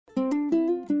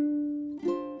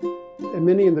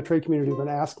many in the trade community have been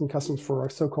asking Customs for a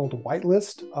so-called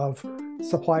whitelist of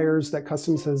suppliers that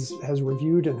Customs has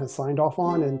reviewed and has signed off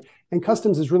on. And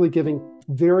Customs is really giving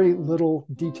very little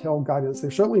detailed guidance.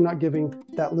 They're certainly not giving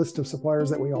that list of suppliers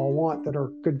that we all want that are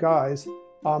good guys,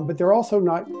 but they're also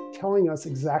not telling us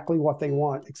exactly what they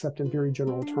want, except in very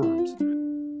general terms.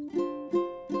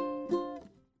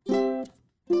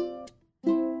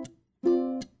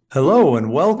 Hello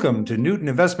and welcome to Newton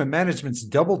Investment Management's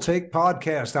Double Take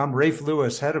podcast. I'm Rafe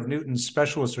Lewis, head of Newton's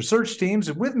specialist research teams.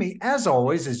 And with me, as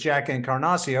always, is Jack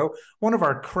Encarnacio, one of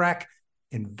our crack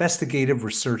investigative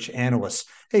research analysts.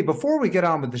 Hey, before we get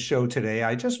on with the show today,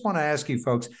 I just want to ask you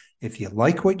folks, if you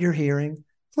like what you're hearing,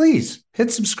 please hit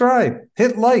subscribe,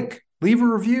 hit like, leave a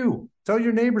review, tell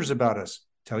your neighbors about us,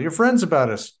 tell your friends about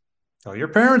us, tell your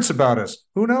parents about us.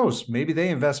 Who knows? Maybe they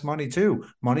invest money too,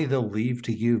 money they'll leave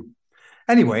to you.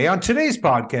 Anyway, on today's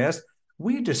podcast,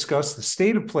 we discuss the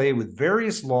state of play with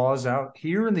various laws out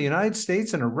here in the United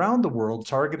States and around the world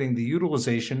targeting the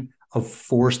utilization of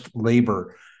forced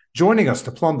labor. Joining us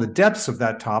to plumb the depths of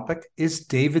that topic is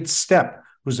David Stepp,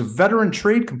 who's a veteran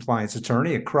trade compliance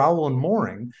attorney at Crowell &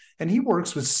 Moring, and he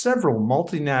works with several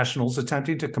multinationals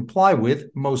attempting to comply with,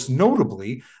 most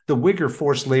notably, the Uyghur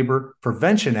Forced Labor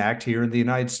Prevention Act here in the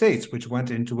United States, which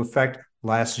went into effect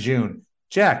last June.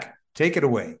 Jack, take it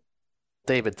away.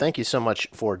 David, thank you so much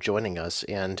for joining us,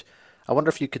 and I wonder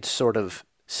if you could sort of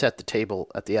set the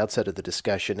table at the outset of the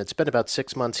discussion. It's been about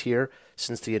 6 months here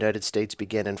since the United States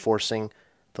began enforcing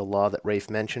the law that Rafe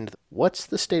mentioned. What's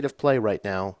the state of play right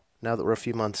now that we're a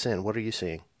few months in? What are you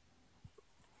seeing?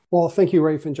 Well, thank you,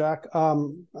 Rafe and Jack.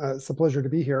 It's a pleasure to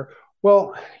be here.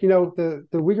 Well, you know, the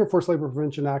Uyghur Forced Labor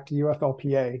Prevention Act,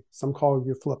 UFLPA, some call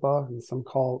UFLPA and some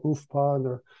call UFPA, and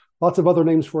there are lots of other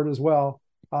names for it as well.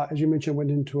 As you mentioned,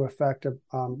 went into effect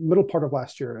middle part of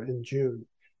last year in June.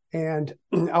 And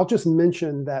I'll just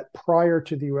mention that prior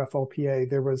to the UFLPA,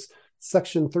 there was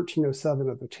Section 1307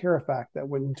 of the Tariff Act that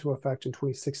went into effect in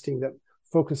 2016 that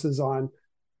focuses on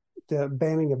the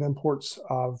banning of imports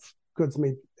of goods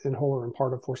made in whole or in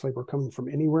part of forced labor coming from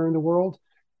anywhere in the world.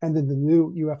 And then the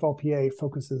new UFLPA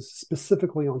focuses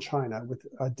specifically on China with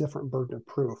a different burden of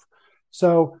proof.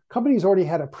 So companies already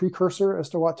had a precursor as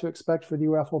to what to expect for the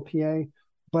UFLPA,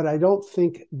 but I don't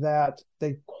think that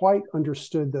they quite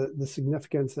understood the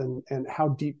significance and how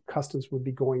deep Customs would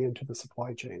be going into the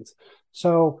supply chains.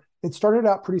 So it started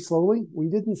out pretty slowly. We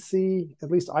didn't see,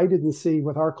 at least I didn't see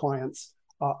with our clients,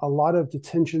 a lot of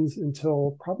detentions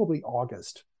until probably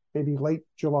August, maybe late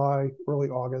July, early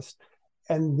August.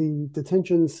 And the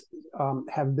detentions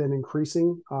have been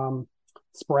increasing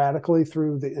sporadically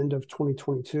through the end of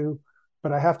 2022.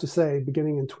 But I have to say,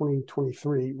 beginning in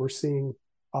 2023, we're seeing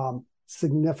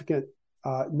significant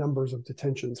numbers of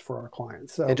detentions for our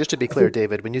clients. So, and just to be clear,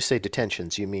 David, when you say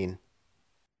detentions, you mean?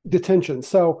 Detention.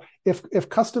 So if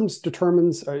Customs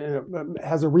determines,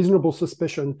 has a reasonable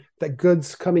suspicion that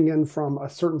goods coming in from a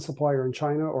certain supplier in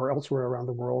China or elsewhere around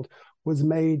the world was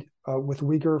made with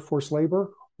Uyghur forced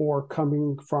labor or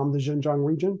coming from the Xinjiang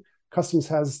region, Customs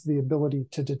has the ability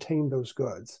to detain those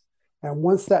goods. And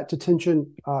once that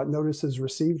detention notice is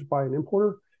received by an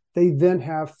importer, they then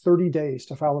have 30 days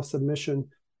to file a submission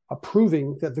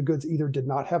proving that the goods either did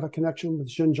not have a connection with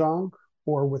Xinjiang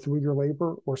or with Uyghur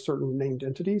labor or certain named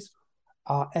entities.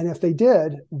 And if they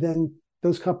did, then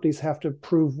those companies have to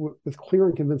prove with clear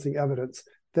and convincing evidence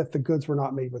that the goods were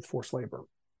not made with forced labor.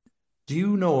 Do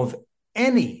you know of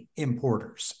any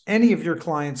importers, any of your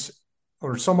clients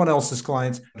or someone else's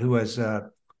clients who has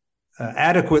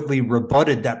adequately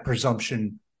rebutted that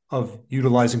presumption of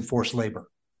utilizing forced labor?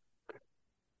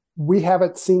 We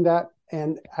haven't seen that.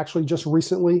 And actually just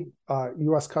recently,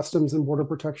 U.S. Customs and Border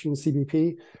Protection,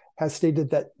 CBP, has stated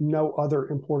that no other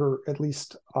importer, at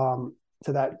least to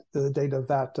the date of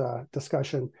that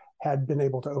discussion, had been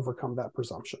able to overcome that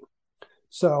presumption.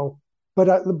 So,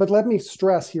 but let me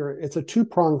stress here, it's a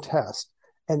two-pronged test,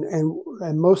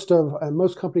 and most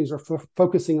companies are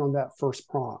focusing on that first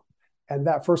prong, and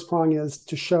that first prong is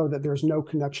to show that there's no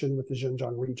connection with the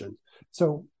Xinjiang region.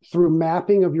 So, through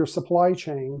mapping of your supply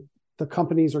chain, the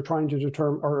companies are trying to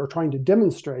determine or are trying to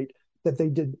demonstrate that they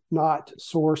did not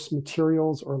source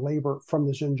materials or labor from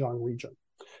the Xinjiang region.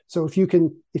 So if you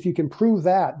can prove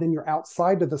that, then you're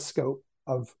outside of the scope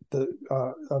of the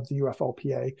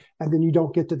UFLPA, and then you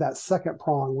don't get to that second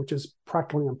prong, which is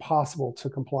practically impossible to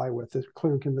comply with, the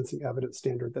clear and convincing evidence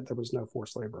standard that there was no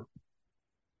forced labor.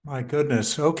 My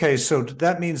goodness. Okay, so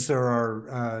that means there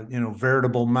are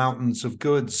veritable mountains of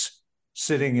goods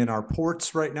sitting in our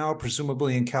ports right now,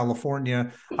 presumably in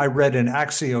California. I read an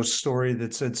Axios story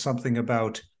that said something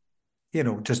about,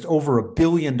 just over $1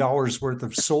 billion worth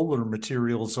of solar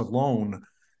materials alone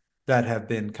that have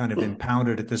been kind of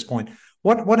impounded at this point.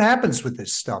 What happens with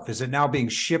this stuff? Is it now being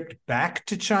shipped back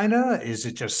to China? Is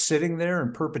it just sitting there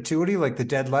in perpetuity like the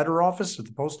dead letter office at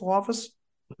the postal office?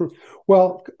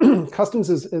 Well,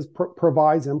 customs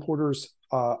provides importers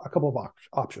a couple of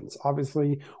options.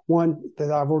 Obviously, one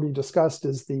that I've already discussed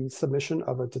is the submission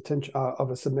of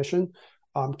a submission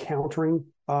countering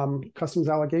customs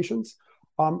allegations.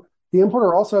 The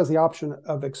importer also has the option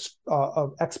of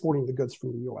exporting the goods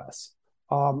from the U.S.,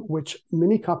 which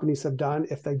many companies have done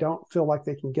if they don't feel like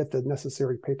they can get the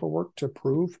necessary paperwork to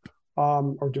prove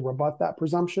or to rebut that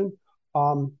presumption.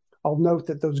 I'll note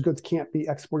that those goods can't be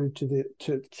exported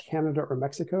to Canada or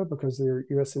Mexico because they're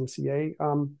USMCA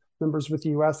members with the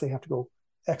U.S. They have to go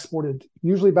exported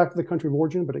usually back to the country of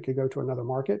origin, but it could go to another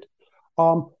market,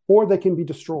 or they can be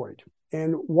destroyed.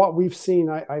 And what we've seen,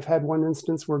 I've had one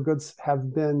instance where goods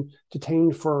have been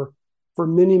detained for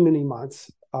many, many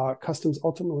months. Customs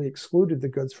ultimately excluded the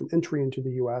goods from entry into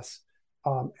the U.S.,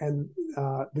 and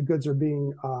the goods are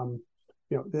being,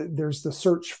 there's the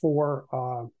search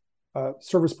for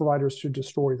service providers to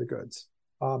destroy the goods.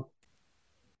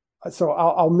 So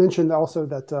I'll mention also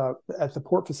that at the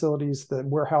port facilities, the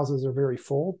warehouses are very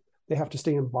full. They have to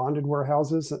stay in bonded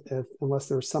warehouses unless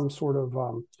there's some sort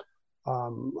of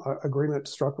agreement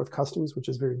struck with customs, which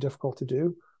is very difficult to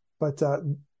do. But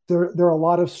there are a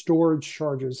lot of storage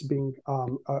charges being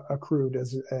accrued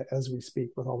as we speak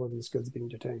with all of these goods being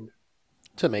detained.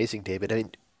 It's amazing, David. I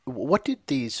mean, what did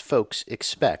these folks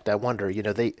expect? I wonder,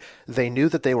 they knew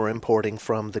that they were importing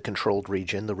from the controlled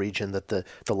region, the region that the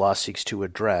law seeks to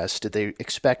address. Did they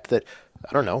expect that,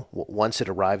 I don't know, once it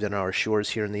arrived on our shores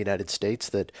here in the United States,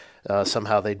 that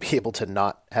somehow they'd be able to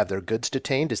not have their goods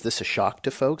detained? Is this a shock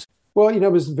to folks? Well,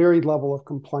 it was varied level of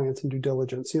compliance and due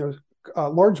diligence.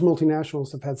 Large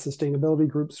multinationals have had sustainability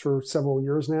groups for several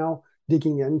years now,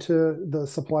 digging into the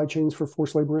supply chains for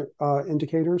forced labor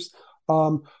indicators.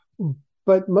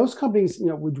 But most companies,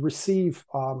 would receive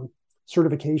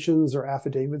certifications or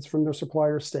affidavits from their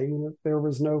suppliers stating that there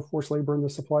was no forced labor in the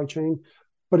supply chain.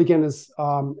 But again,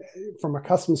 from a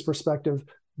customs perspective,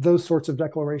 those sorts of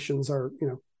declarations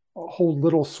hold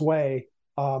little sway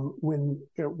when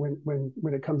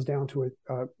it comes down to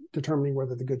determining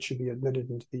whether the goods should be admitted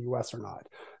into the U.S. or not.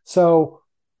 So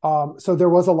there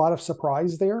was a lot of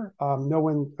surprise there. A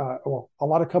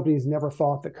lot of companies never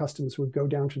thought that customs would go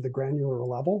down to the granular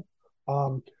level.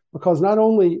 Because not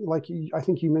only, I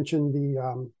think you mentioned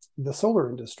the solar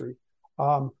industry,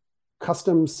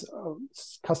 customs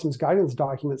guidance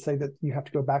documents say that you have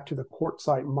to go back to the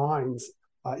quartzite mines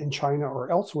in China or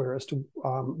elsewhere as to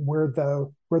where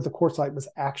the quartzite was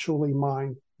actually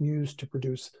mined, used to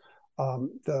produce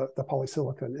the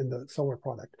polysilicon in the solar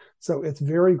product. So it's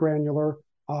very granular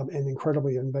and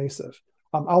incredibly invasive.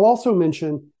 I'll also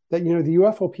mention that the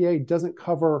UFLPA doesn't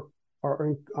cover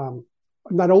or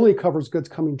not only covers goods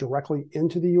coming directly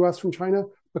into the U.S. from China,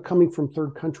 but coming from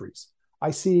third countries.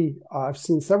 I've seen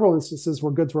several instances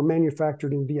where goods were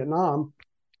manufactured in Vietnam,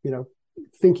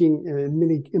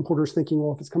 many importers thinking,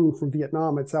 well, if it's coming from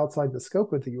Vietnam, it's outside the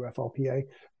scope of the UFLPA,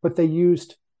 but they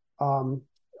used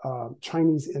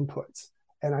Chinese inputs.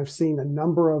 And I've seen a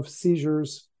number of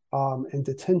seizures and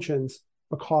detentions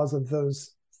because of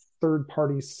those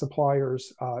third-party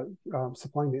suppliers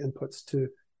supplying the inputs to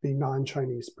the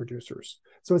non-Chinese producers.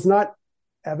 So it's not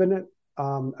evident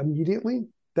immediately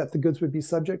that the goods would be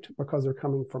subject because they're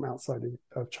coming from outside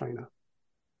of China.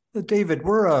 David,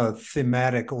 we're a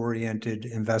thematic-oriented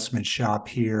investment shop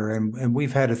here, and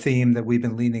we've had a theme that we've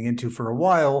been leaning into for a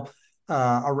while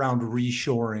around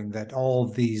reshoring, that all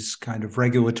of these kind of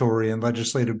regulatory and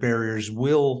legislative barriers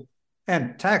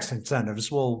and tax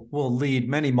incentives will lead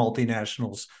many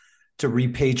multinationals to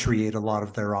repatriate a lot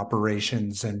of their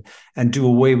operations and do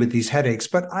away with these headaches.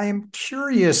 But I am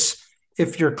curious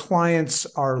if your clients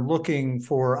are looking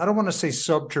for, I don't want to say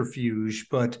subterfuge,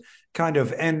 but kind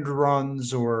of end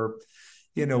runs or,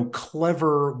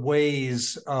 clever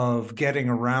ways of getting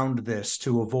around this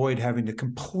to avoid having to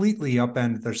completely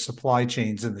upend their supply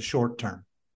chains in the short term.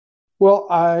 Well,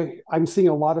 I'm seeing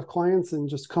a lot of clients and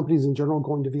just companies in general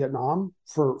going to Vietnam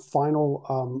for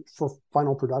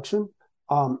final production.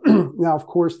 Now, of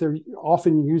course, they're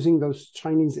often using those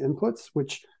Chinese inputs,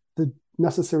 which the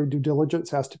necessary due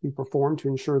diligence has to be performed to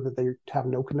ensure that they have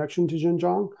no connection to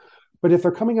Xinjiang. But if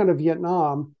they're coming out of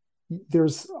Vietnam,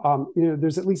 there's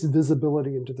at least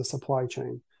visibility into the supply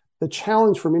chain. The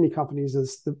challenge for many companies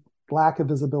is the lack of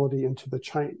visibility into the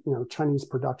Chinese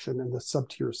production and the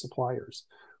sub-tier suppliers.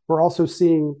 We're also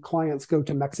seeing clients go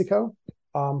to Mexico.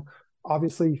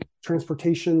 Obviously,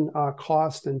 transportation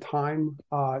cost and time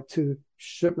to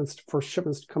shipments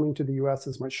coming to the U.S.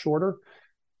 is much shorter.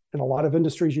 in a lot of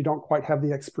industries, you don't quite have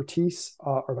the expertise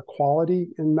or the quality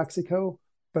in Mexico,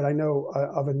 but I know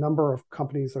of a number of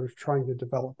companies that are trying to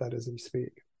develop that as we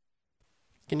speak.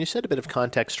 Can you set a bit of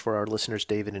context for our listeners,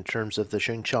 David, in terms of the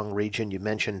Xinjiang region? You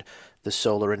mentioned the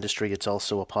solar industry. It's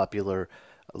also a popular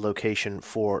location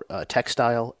for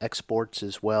textile exports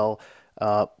as well.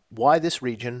 Why this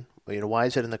region? Why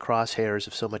is it in the crosshairs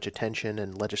of so much attention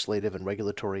and legislative and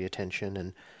regulatory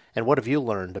attention? And what have you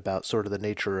learned about sort of the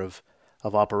nature of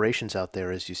operations out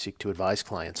there as you seek to advise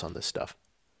clients on this stuff?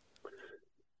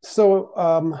 So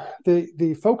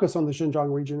the focus on the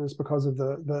Xinjiang region is because of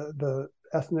the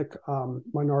ethnic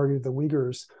minority of the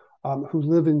Uyghurs who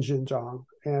live in Xinjiang,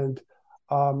 and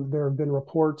there have been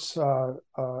reports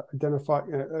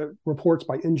reports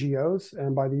by NGOs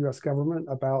and by the U.S. government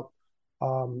about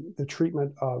the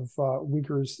treatment of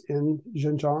Uyghurs in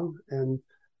Xinjiang and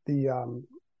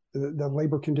the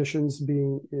labor conditions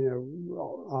being,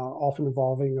 often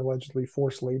involving allegedly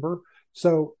forced labor.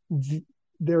 So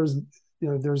there's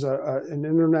an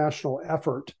international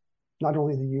effort, not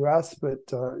only the U.S. but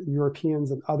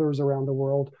Europeans and others around the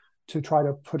world, to try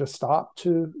to put a stop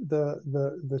to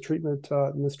the treatment,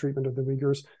 mistreatment of the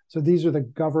Uyghurs. So these are the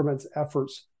government's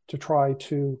efforts to try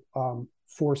to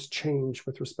force change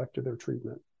with respect to their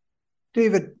treatment.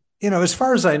 David, as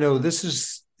far as I know, this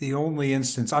is the only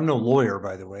instance, I'm no lawyer,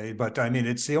 by the way, but I mean,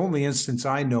 it's the only instance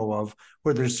I know of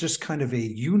where there's just kind of a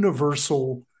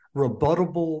universal,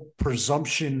 rebuttable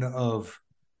presumption of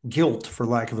guilt, for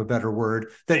lack of a better word,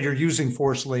 that you're using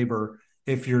forced labor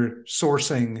if you're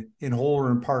sourcing in whole or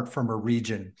in part from a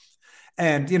region.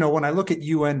 And, when I look at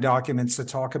UN documents that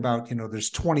talk about, there's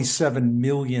 27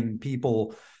 million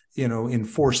people, in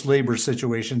forced labor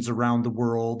situations around the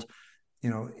world.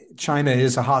 China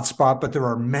is a hot spot, but there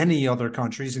are many other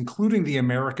countries, including the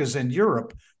Americas and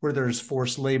Europe, where there's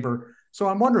forced labor. So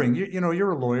I'm wondering,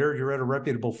 you're a lawyer, you're at a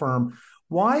reputable firm.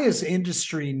 Why is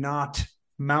industry not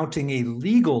mounting a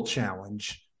legal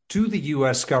challenge to the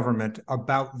U.S. government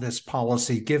about this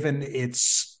policy, given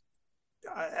its,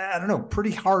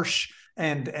 pretty harsh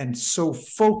and so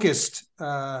focused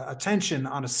attention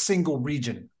on a single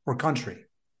region or country?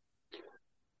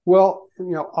 Well,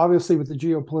 obviously with the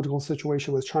geopolitical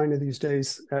situation with China these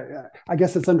days, I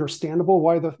guess it's understandable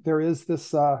why there is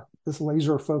this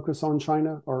laser focus on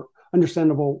China, or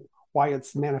understandable why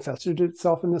it's manifested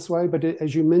itself in this way. But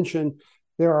as you mentioned,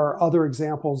 there are other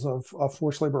examples of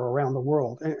forced labor around the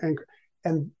world,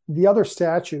 and the other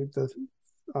statute, the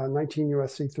 19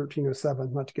 U.S.C.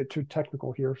 1307, not to get too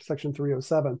technical here, Section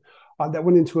 307, that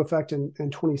went into effect in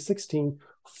 2016,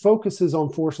 focuses on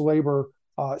forced labor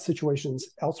situations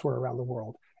elsewhere around the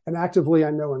world. And actively, I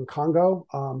know in Congo,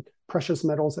 precious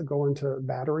metals that go into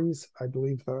batteries, I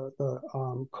believe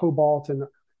the cobalt and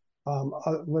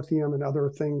lithium and other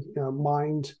things,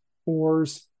 mined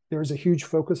ores, there's a huge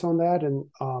focus on that, and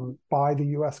by the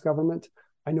U.S. government.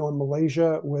 I know in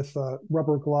Malaysia with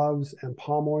rubber gloves and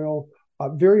palm oil,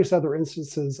 various other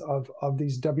instances of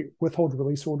these withhold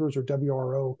release orders, or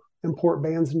WRO, import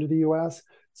bans into the U.S.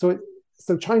 So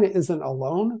China isn't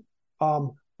alone.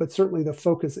 But certainly the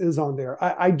focus is on there.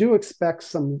 I do expect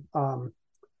some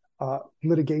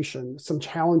litigation, some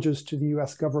challenges to the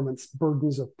U.S. government's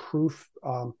burdens of proof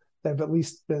that have at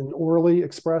least been orally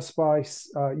expressed by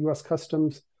U.S.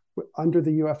 Customs under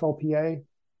the UFLPA,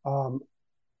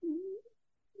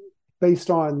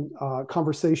 based on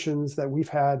conversations that we've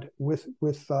had with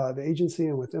the agency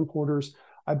and with importers.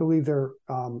 I believe there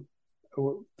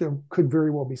could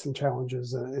very well be some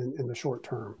challenges in the short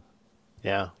term.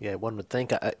 Yeah, one would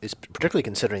think, particularly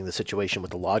considering the situation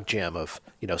with the logjam of,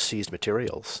 seized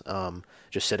materials,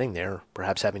 just sitting there,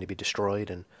 perhaps having to be destroyed,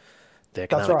 and the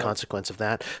economic consequence of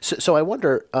that. So I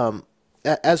wonder,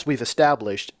 as we've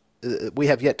established, we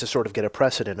have yet to sort of get a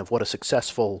precedent of what a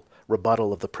successful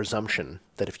rebuttal of the presumption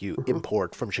that if you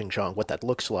import from Xinjiang, what that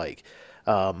looks like.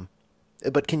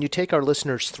 But can you take our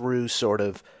listeners through sort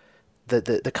of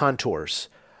the contours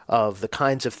of the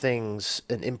kinds of things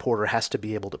an importer has to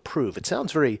be able to prove? It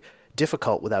sounds very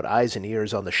difficult without eyes and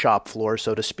ears on the shop floor,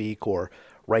 so to speak, or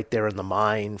right there in the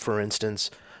mine, for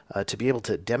instance, to be able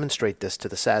to demonstrate this to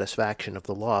the satisfaction of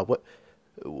the law.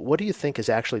 What do you think is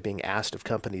actually being asked of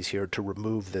companies here to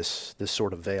remove this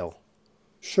sort of veil?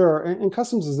 Sure. And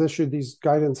Customs has issued these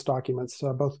guidance documents,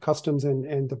 both Customs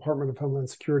and Department of Homeland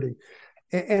Security.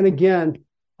 And again,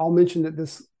 I'll mention that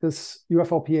this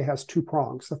UFLPA has two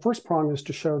prongs. The first prong is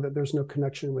to show that there's no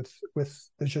connection with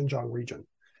the Xinjiang region.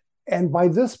 And by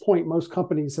this point, most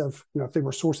companies have, if they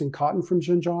were sourcing cotton from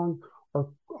Xinjiang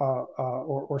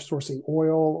or sourcing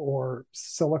oil or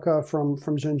silica from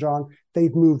Xinjiang,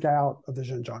 they've moved out of the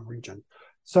Xinjiang region.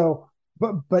 So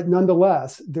but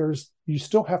nonetheless, you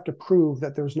still have to prove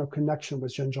that there's no connection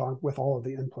with Xinjiang with all of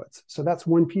the inputs. So that's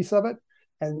one piece of it.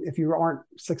 And if you aren't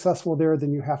successful there,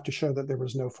 then you have to show that there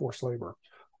was no forced labor.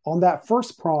 On that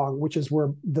first prong, which is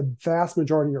where the vast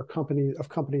majority of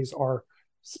companies are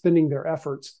spending their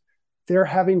efforts, they're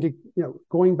having to,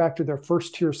 going back to their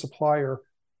first tier supplier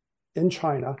in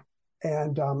China.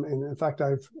 And in fact,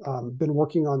 I've been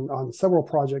working on several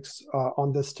projects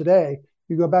on this today.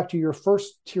 You go back to your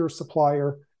first tier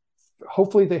supplier.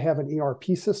 Hopefully they have an ERP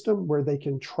system where they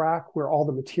can track where all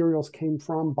the materials came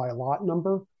from by lot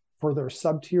number for their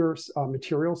sub-tier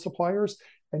material suppliers.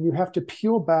 And you have to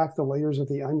peel back the layers of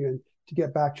the onion to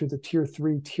get back to the tier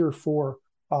 3, tier 4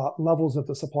 levels of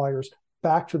the suppliers,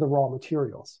 back to the raw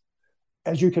materials.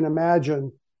 As you can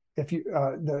imagine, if you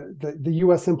the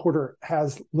U.S. importer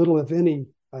has little, if any,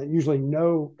 usually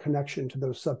no connection to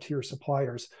those sub-tier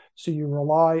suppliers. So you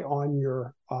rely on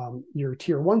your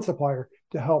tier 1 supplier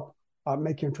to help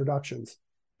make introductions.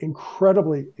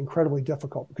 Incredibly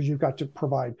difficult, because you've got to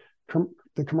provide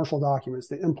the commercial documents,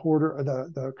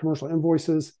 the commercial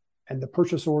invoices, and the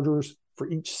purchase orders for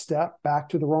each step back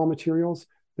to the raw materials,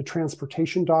 the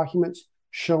transportation documents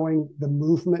showing the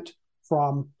movement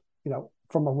from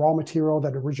a raw material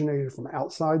that originated from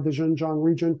outside the Xinjiang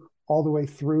region all the way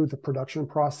through the production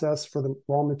process for the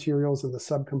raw materials and the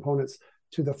subcomponents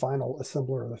to the final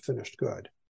assembler of the finished good.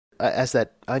 As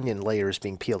that onion layer is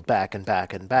being peeled back and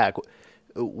back and back,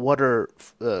 what are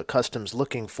customs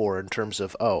looking for in terms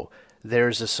of,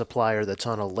 there's a supplier that's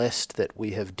on a list that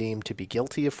we have deemed to be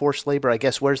guilty of forced labor? I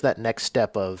guess where's that next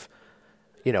step of,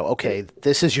 okay,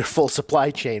 this is your full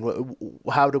supply chain.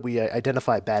 How do we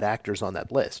identify bad actors on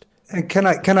that list? And can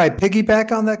I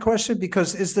piggyback on that question?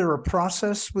 Because is there a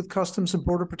process with Customs and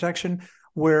Border Protection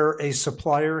where a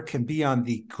supplier can be on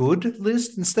the good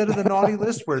list instead of the naughty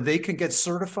list, where they can get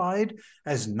certified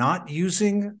as not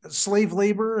using slave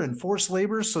labor and forced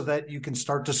labor so that you can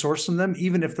start to source from them,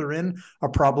 even if they're in a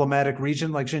problematic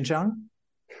region like Xinjiang?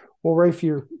 Well, Rafe,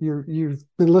 you've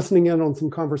been listening in on some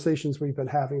conversations we've been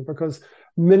having, because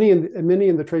many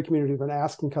in the trade community have been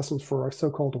asking Customs for a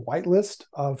so-called white list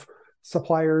of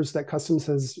suppliers that Customs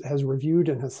has reviewed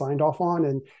and has signed off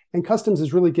on, and Customs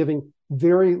is really giving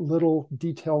very little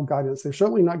detailed guidance. They're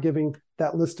certainly not giving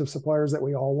that list of suppliers that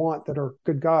we all want that are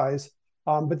good guys,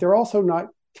 but they're also not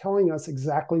telling us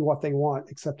exactly what they want,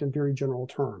 except in very general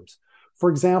terms.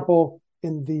 For example,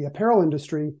 in the apparel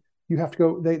industry, you have to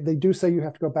go. They do say you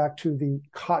have to go back to the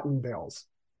cotton bales.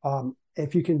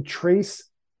 If you can trace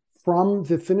from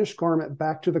the finished garment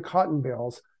back to the cotton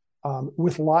bales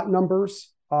with lot numbers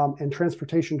and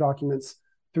transportation documents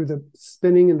through the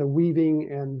spinning and the weaving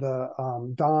and the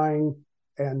dyeing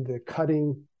and the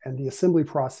cutting and the assembly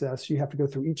process, you have to go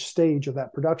through each stage of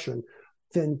that production,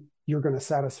 then you're going to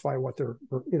satisfy you're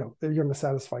going to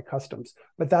satisfy Customs.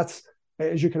 But that's,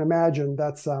 as you can imagine,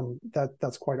 that's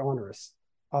quite onerous.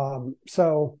 I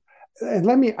also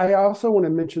want to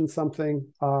mention something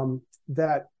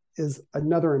that is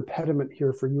another impediment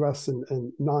here for U.S.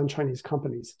 and non-Chinese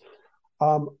companies.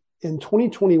 In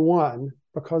 2021,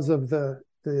 because of the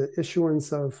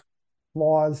issuance of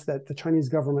laws that the Chinese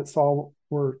government saw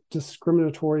were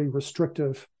discriminatory,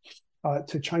 restrictive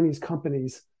to Chinese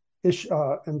companies,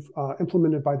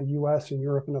 implemented by the U.S. and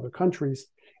Europe and other countries,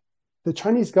 the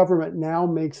Chinese government now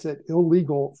makes it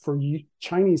illegal for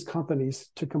Chinese companies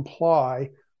to comply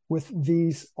with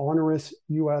these onerous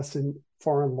U.S. and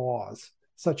foreign laws,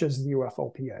 such as the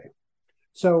UFLPA.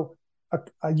 So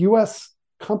a U.S.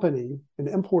 company, an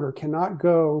importer, cannot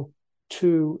go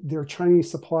to their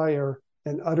Chinese supplier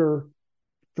and utter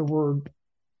the word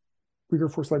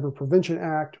Uyghur Forced Labor Prevention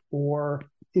Act or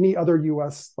any other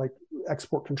U.S. like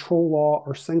export control law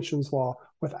or sanctions law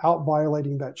without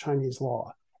violating that Chinese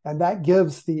law. And that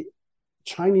gives the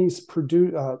Chinese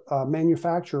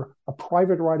manufacturer a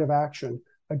private right of action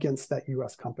against that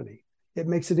U.S. company. It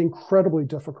makes it incredibly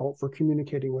difficult for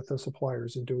communicating with those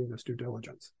suppliers and doing this due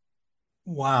diligence.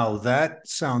 Wow, that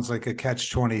sounds like a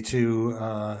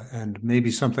catch-22 and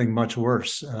maybe something much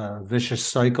worse, vicious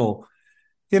cycle.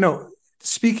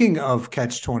 Speaking of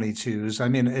catch-22s, I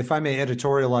mean, if I may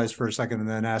editorialize for a second and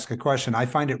then ask a question, I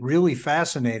find it really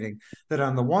fascinating that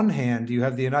on the one hand, you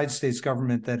have the United States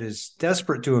government that is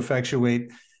desperate to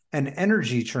effectuate an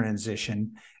energy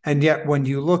transition. And yet when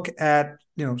you look at,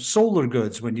 solar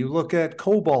goods, when you look at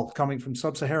cobalt coming from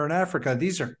sub-Saharan Africa,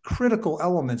 these are critical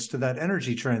elements to that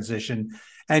energy transition.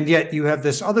 And yet you have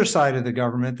this other side of the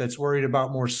government that's worried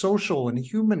about more social and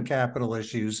human capital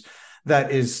issues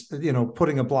that is,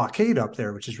 putting a blockade up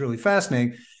there, which is really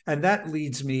fascinating. And that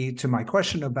leads me to my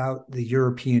question about the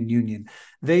European Union.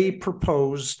 They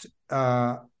proposed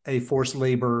a forced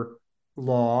labor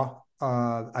law,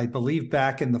 I believe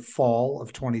back in the fall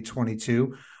of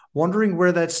 2022. Wondering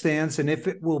where that stands and if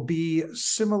it will be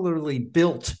similarly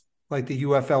built like the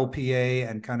UFLPA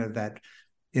and kind of that,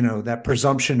 that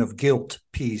presumption of guilt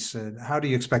piece. And how do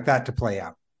you expect that to play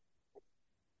out?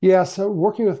 Yeah, so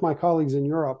working with my colleagues in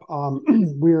Europe,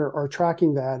 we are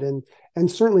tracking that,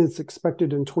 and certainly it's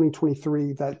expected in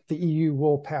 2023 that the EU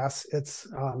will pass its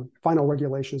final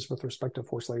regulations with respect to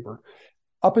forced labor.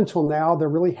 Up until now, there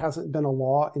really hasn't been a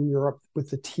law in Europe with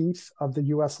the teeth of the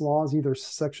U.S. laws, either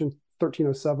Section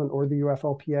 1307 or the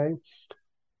UFLPA.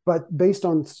 But based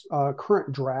on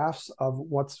current drafts of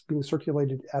what's being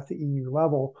circulated at the EU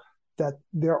level, that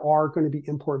there are going to be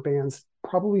import bans,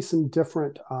 probably some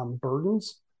different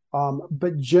burdens,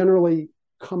 but generally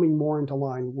coming more into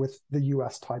line with the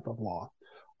U.S. type of law.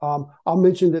 I'll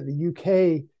mention that the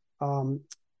U.K.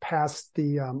 Passed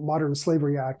the Modern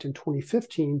Slavery Act in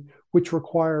 2015, which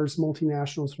requires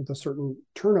multinationals with a certain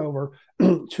turnover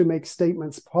to make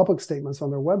public statements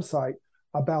on their website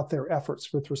about their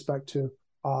efforts with respect to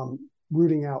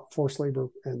rooting out forced labor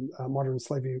and modern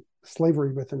slavery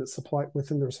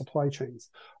within their supply chains.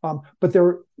 But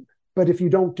if you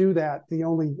don't do that,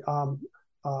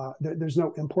 there's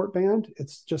no import ban.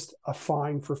 It's just a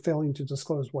fine for failing to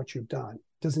disclose what you've done.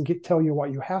 It doesn't tell you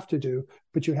what you have to do,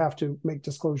 but you have to make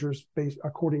disclosures based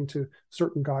according to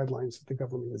certain guidelines that the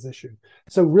government has issued.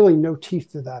 So really no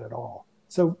teeth to that at all.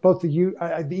 So both the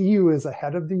EU is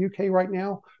ahead of the UK right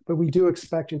now, but we do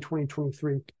expect in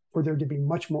 2023 for there to be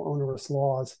much more onerous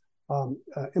laws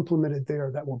implemented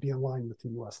there that will be in line with the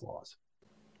US laws.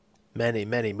 Many,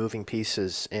 many moving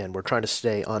pieces, and we're trying to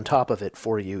stay on top of it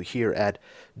for you here at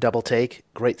Double Take.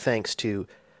 Great thanks to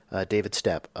David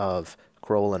Stepp of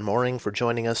Crowell & Moring for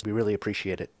joining us. We really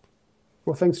appreciate it.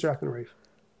 Well, thanks, Jack and Rafe.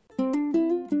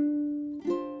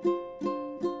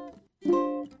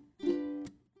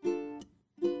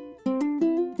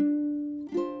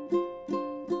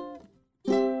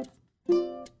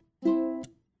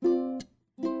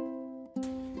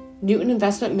 Newton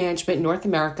Investment Management North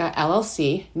America,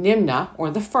 LLC, NIMNA, or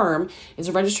the firm, is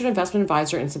a registered investment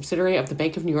advisor and subsidiary of the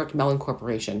Bank of New York Mellon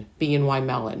Corporation, BNY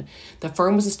Mellon. The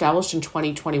firm was established in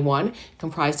 2021,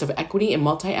 comprised of equity and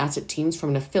multi-asset teams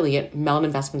from an affiliate, Mellon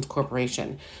Investments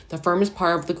Corporation. The firm is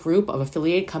part of the group of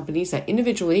affiliated companies that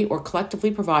individually or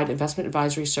collectively provide investment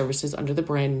advisory services under the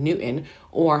brand Newton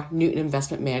or Newton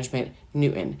Investment Management,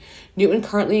 Newton. Newton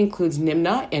currently includes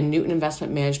NIMNA and Newton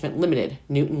Investment Management Limited,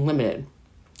 Newton Limited.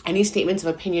 Any statements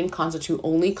of opinion constitute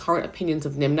only current opinions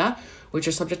of NIMNA, which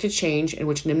are subject to change and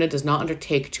which NIMNA does not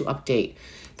undertake to update.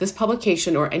 This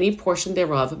publication or any portion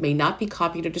thereof may not be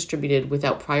copied or distributed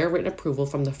without prior written approval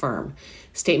from the firm.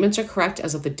 Statements are correct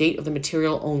as of the date of the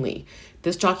material only.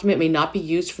 This document may not be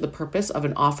used for the purpose of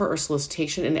an offer or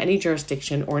solicitation in any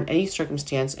jurisdiction or in any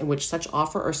circumstance in which such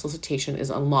offer or solicitation is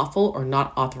unlawful or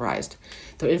not authorized.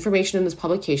 The information in this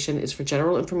publication is for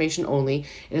general information only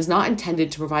and is not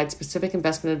intended to provide specific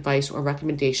investment advice or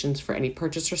recommendations for any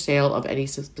purchase or sale of any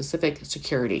specific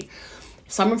security.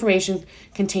 Some information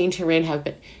contained herein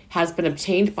has been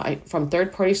obtained from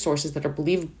third-party sources that are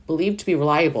believed to be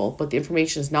reliable, but the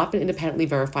information has not been independently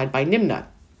verified by NIMNA.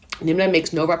 NIMNA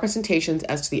makes no representations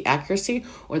as to the accuracy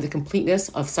or the completeness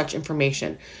of such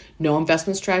information. No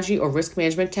investment strategy or risk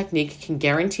management technique can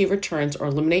guarantee returns or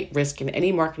eliminate risk in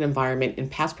any market environment,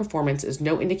 and past performance is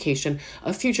no indication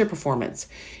of future performance.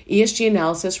 ESG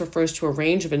analysis refers to a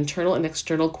range of internal and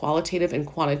external qualitative and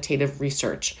quantitative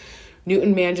research.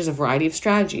 Newton manages a variety of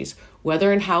strategies.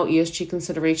 Whether and how ESG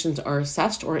considerations are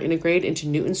assessed or integrated into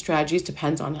Newton strategies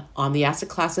depends on the asset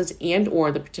classes and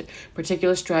or the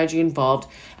particular strategy involved,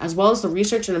 as well as the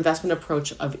research and investment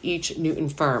approach of each Newton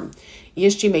firm.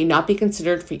 ESG may not be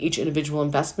considered for each individual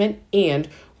investment, and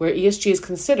where ESG is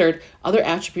considered, other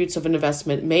attributes of an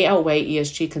investment may outweigh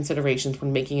ESG considerations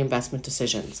when making investment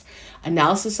decisions.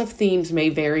 Analysis of themes may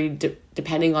vary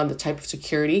depending on the type of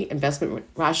security, investment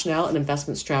rationale, and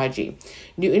investment strategy.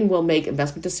 Newton will make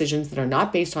investment decisions that are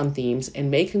not based on themes and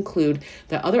may conclude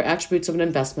that other attributes of an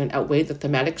investment outweigh the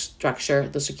thematic structure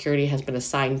the security has been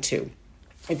assigned to.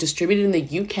 If distributed in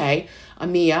the UK,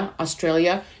 EMEA,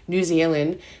 Australia, New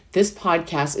Zealand, this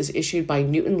podcast is issued by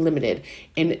Newton Limited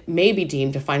and may be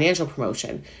deemed a financial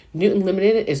promotion. Newton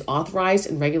Limited is authorized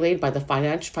and regulated by the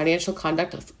Financial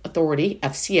Conduct Authority,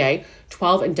 FCA,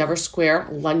 12 Endeavour Square,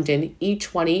 London,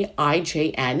 E20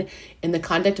 IJN, in the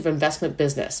conduct of investment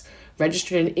business.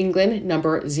 Registered in England,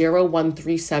 number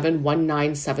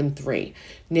 01371973.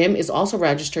 NIM is also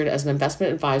registered as an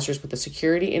investment advisor with the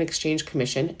Security and Exchange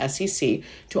Commission, SEC,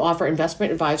 to offer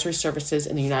investment advisory services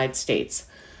in the United States.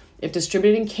 If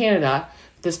distributed in Canada,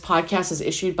 This podcast is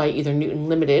issued by either Newton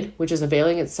Limited, which is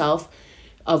availing itself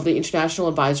of the International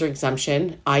Advisor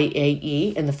Exemption,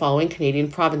 IAE, in the following Canadian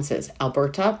provinces: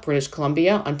 Alberta, British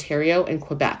Columbia, Ontario, and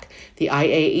Quebec. The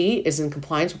IAE is in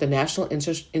compliance with the National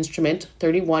Instrument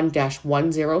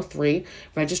 31-103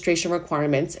 registration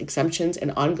requirements, exemptions,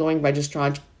 and ongoing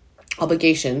registrant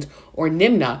obligations, or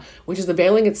NIMNA, which is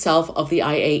availing itself of the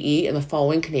IAE in the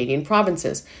following Canadian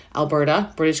provinces: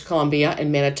 Alberta, British Columbia, and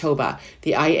Manitoba.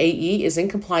 The IAE is in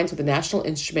compliance with the National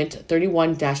Instrument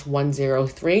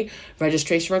 31-103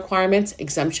 registration requirements,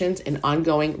 exemptions, and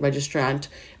ongoing registrant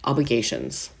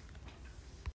obligations.